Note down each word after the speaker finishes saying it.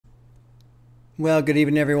Well, good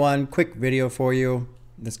evening, everyone. Quick video for you.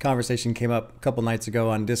 This conversation came up a couple nights ago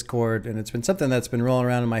on Discord, and it's been something that's been rolling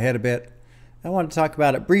around in my head a bit. I want to talk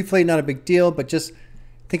about it briefly, not a big deal, but just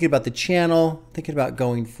thinking about the channel, thinking about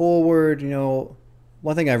going forward. You know,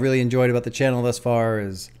 one thing I really enjoyed about the channel thus far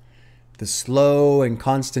is the slow and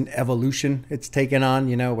constant evolution it's taken on,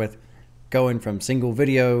 you know, with going from single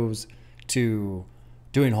videos to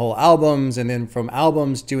doing whole albums, and then from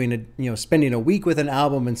albums doing spending a week with an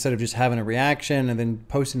album instead of just having a reaction, and then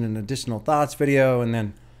posting an additional thoughts video, and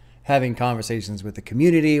then having conversations with the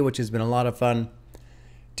community, which has been a lot of fun.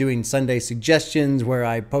 Doing Sunday suggestions where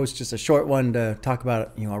I post just a short one to talk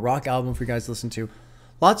about, a rock album for you guys to listen to.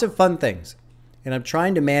 Lots of fun things. And I'm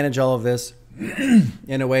trying to manage all of this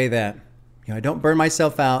in a way that, I don't burn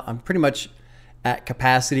myself out. I'm pretty much at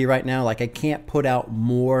capacity right now. Like, I can't put out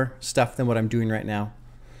more stuff than what I'm doing right now.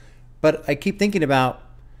 But I keep thinking about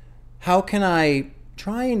how can I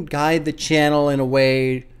try and guide the channel in a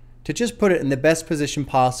way to just put it in the best position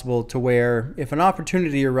possible, to where if an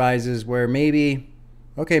opportunity arises where maybe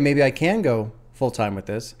I can go full-time with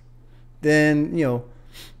this, then,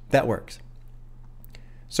 that works.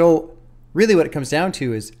 So really what it comes down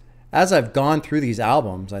to is, as I've gone through these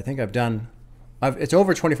albums, I think it's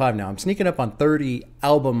over 25 now. I'm sneaking up on 30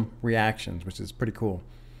 album reactions, which is pretty cool.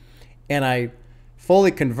 And I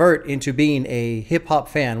fully convert into being a hip hop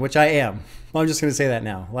fan, which I am. I'm just going to say that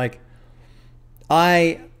now. Like,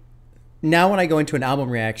 now when I go into an album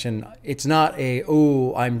reaction, it's not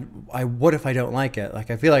what if I don't like it?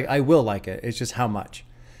 Like, I feel like I will like it. It's just how much.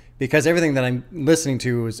 Because everything that I'm listening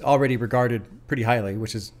to is already regarded pretty highly,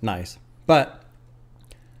 which is nice. But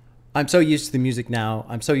I'm so used to the music now.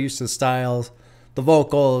 I'm so used to the styles, the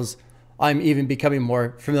vocals. I'm even becoming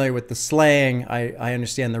more familiar with the slang. I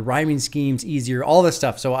understand the rhyming schemes easier, all this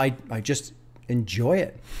stuff. So I just enjoy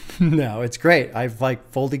it. No, it's great. I've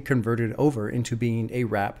fully converted over into being a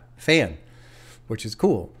rap fan, which is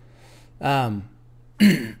cool.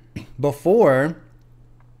 Before,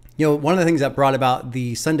 one of the things that brought about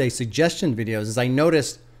the Sunday suggestion videos is I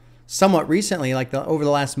noticed somewhat recently, over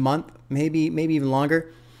the last month, maybe even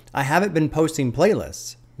longer, I haven't been posting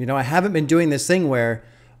playlists. I haven't been doing this thing where,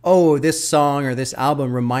 this song or this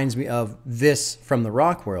album reminds me of this from the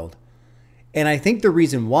rock world. And I think the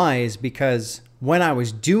reason why is because when I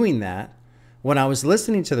was doing that, when I was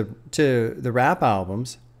listening to the rap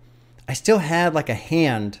albums, I still had a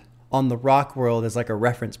hand on the rock world as a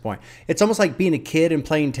reference point. It's almost like being a kid and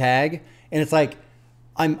playing tag, and it's like,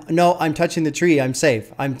 I'm touching the tree, I'm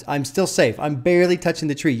safe. I'm still safe. I'm barely touching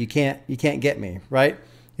the tree. You can't get me, right?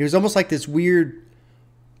 It was almost like this weird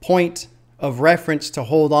point of reference to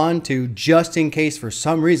hold on to, just in case for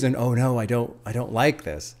some reason, oh no, I don't like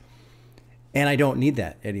this. And I don't need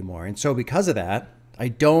that anymore. And so because of that, I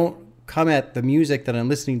don't come at the music that I'm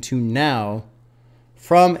listening to now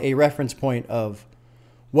from a reference point of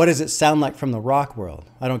what does it sound like from the rock world.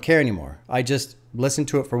 I don't care anymore. I just listen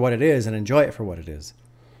to it for what it is and enjoy it for what it is.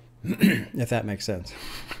 If that makes sense.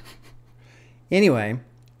 Anyway,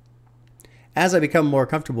 as I become more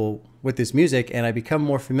comfortable with this music and I become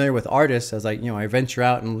more familiar with artists, as I venture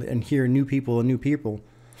out and hear new people,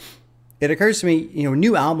 it occurs to me,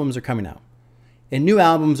 new albums are coming out. And new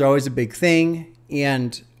albums are always a big thing.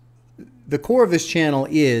 And the core of this channel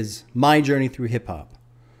is my journey through hip hop.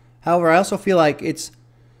 However, I also feel like it's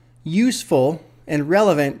useful and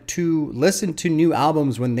relevant to listen to new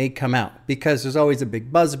albums when they come out, because there's always a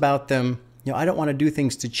big buzz about them. I don't want to do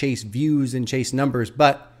things to chase views and chase numbers,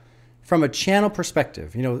 but from a channel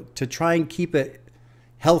perspective, to try and keep it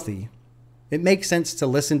healthy, it makes sense to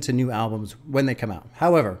listen to new albums when they come out.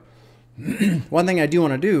 However, one thing I do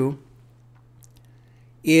want to do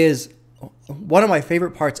is, one of my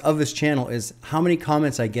favorite parts of this channel is how many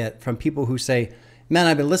comments I get from people who say, man,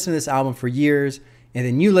 I've been listening to this album for years, and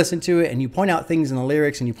then you listen to it and you point out things in the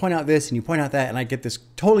lyrics and you point out this and you point out that, and I get this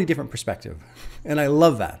totally different perspective. And I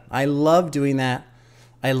love that. I love doing that.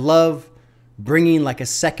 I love bringing a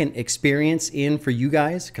second experience in for you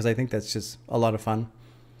guys, because I think that's just a lot of fun.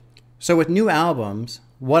 So with new albums,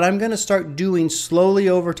 what I'm going to start doing slowly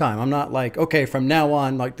over time, I'm not okay, from now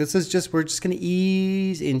on, we're just going to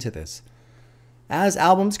ease into this. As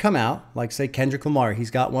albums come out, say Kendrick Lamar,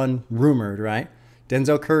 he's got one rumored, right?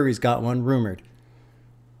 Denzel Curry's got one rumored.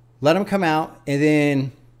 Let them come out, and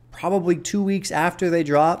then probably 2 weeks after they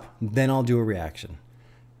drop, then I'll do a reaction.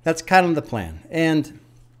 That's kind of the plan. And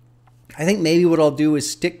I think maybe what I'll do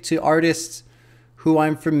is stick to artists who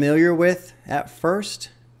I'm familiar with at first.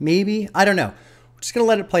 Maybe. I don't know. We're just going to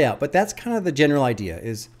let it play out. But that's kind of the general idea,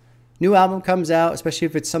 is new album comes out, especially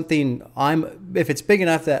if it's something if it's big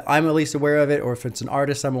enough that I'm at least aware of it, or if it's an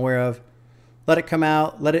artist I'm aware of, let it come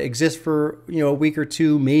out, let it exist for, a week or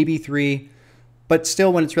two, maybe 3. But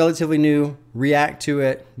still, when it's relatively new, react to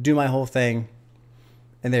it, do my whole thing.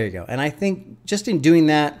 And there you go. And I think just in doing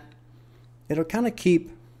that, it'll kind of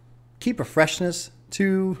keep a freshness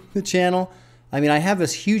to the channel. I mean, I have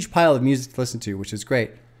this huge pile of music to listen to, which is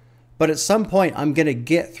great. But at some point, I'm going to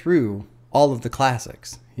get through all of the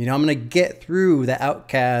classics. I'm going to get through the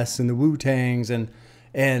Outcasts and the Wu-Tangs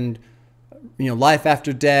and Life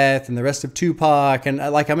After Death and the rest of Tupac. And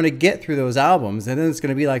I'm going to get through those albums. And then it's going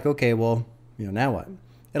to be like, okay, well, now what?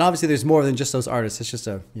 And obviously there's more than just those artists. It's just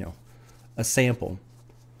a sample.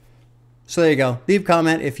 So there you go. Leave a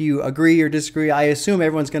comment if you agree or disagree. I assume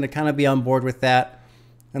everyone's going to kind of be on board with that.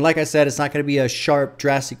 And like I said, it's not going to be a sharp,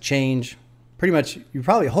 drastic change. Pretty much,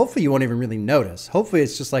 hopefully you won't even really notice. Hopefully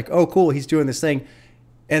it's just like, oh, cool, he's doing this thing.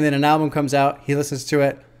 And then an album comes out, he listens to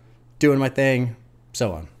it, doing my thing,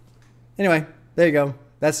 so on. Anyway, there you go.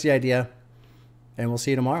 That's the idea. And we'll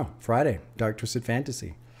see you tomorrow, Friday, Dark Twisted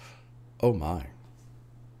Fantasy. Oh my.